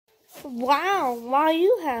Wow, why are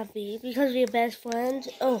you happy? Because we're best friends?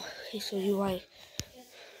 Oh, okay, so you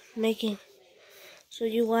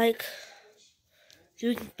like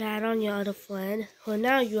doing bad on your other friend. Well,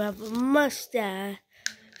 now you have a mustache.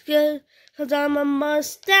 Good, cause I'm a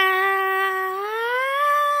mustache.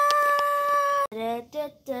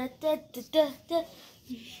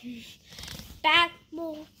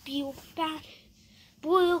 Batmobile, bat,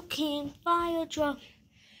 boil king, fire truck,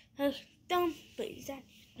 dump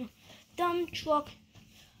truck,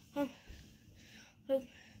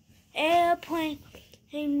 airplane,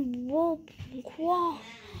 and rope, crawl,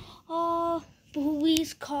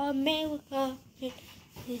 police car, America,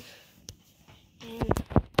 and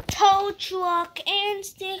tow truck, and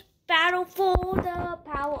stick battle for the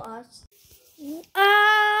power us.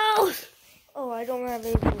 Oh, I don't have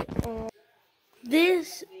anything.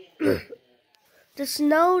 The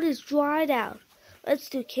snow is dried out. Let's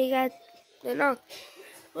do kick-ass. No,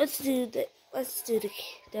 let's do the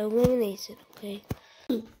elimination. Okay.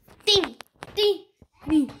 Ding,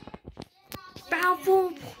 me.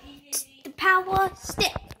 Powerful, the power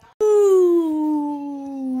stick. Ooh.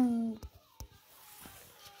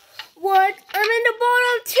 What? I'm in the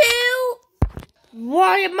bottom two.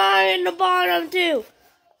 Why am I in the bottom two?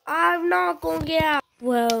 I'm not gonna get out.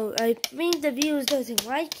 Well, I think the viewers doesn't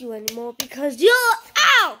like you anymore because you're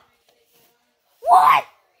out. What?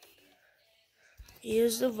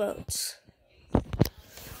 Here's the votes.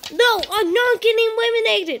 No, I'm not getting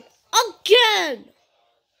eliminated again.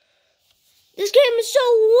 This game is so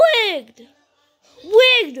rigged.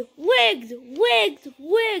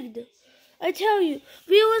 Rigged. I tell you,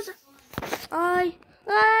 viewers,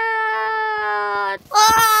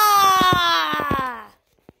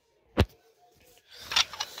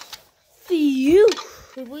 Phew.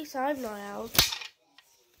 At least I'm not out.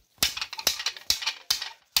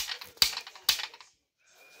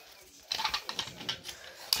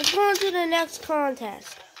 Let's go on to the next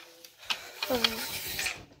contest.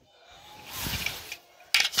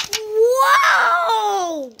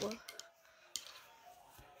 Wow!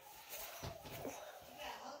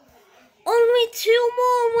 Only 2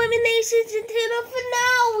 more eliminations into the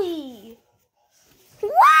finale.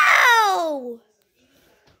 Wow!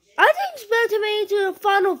 I didn't expect to make it to the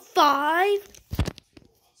final 5.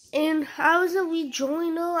 And I was a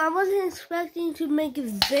rejoiner. I wasn't expecting to make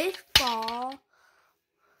it this far.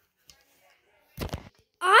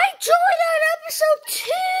 I joined on episode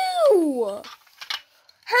 2.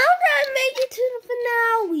 How did I make it to the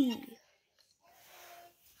finale?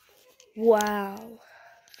 Wow.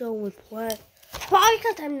 So with what? Probably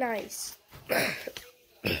because I'm nice.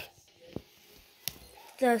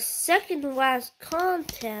 The second to last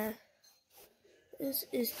contest is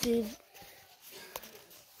to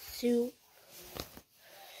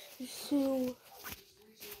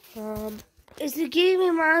give me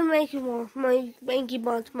my Banky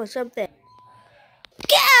Box or something.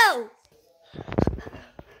 Go!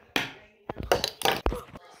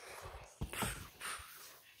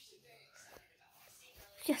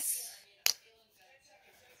 Yes.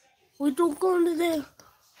 We don't go into there.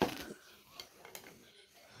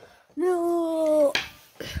 No.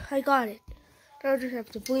 I got it. Now I just have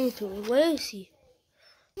to breathe through it. Where is he?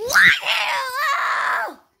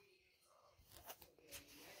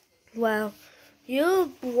 Well,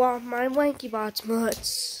 you want my Wanky Bots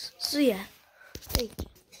nuts. So yeah, thank you.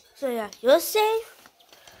 So yeah, you're safe.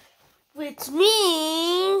 Which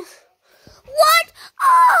means what?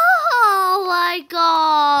 Oh my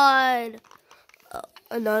god!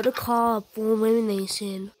 Another call for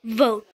elimination. Vote.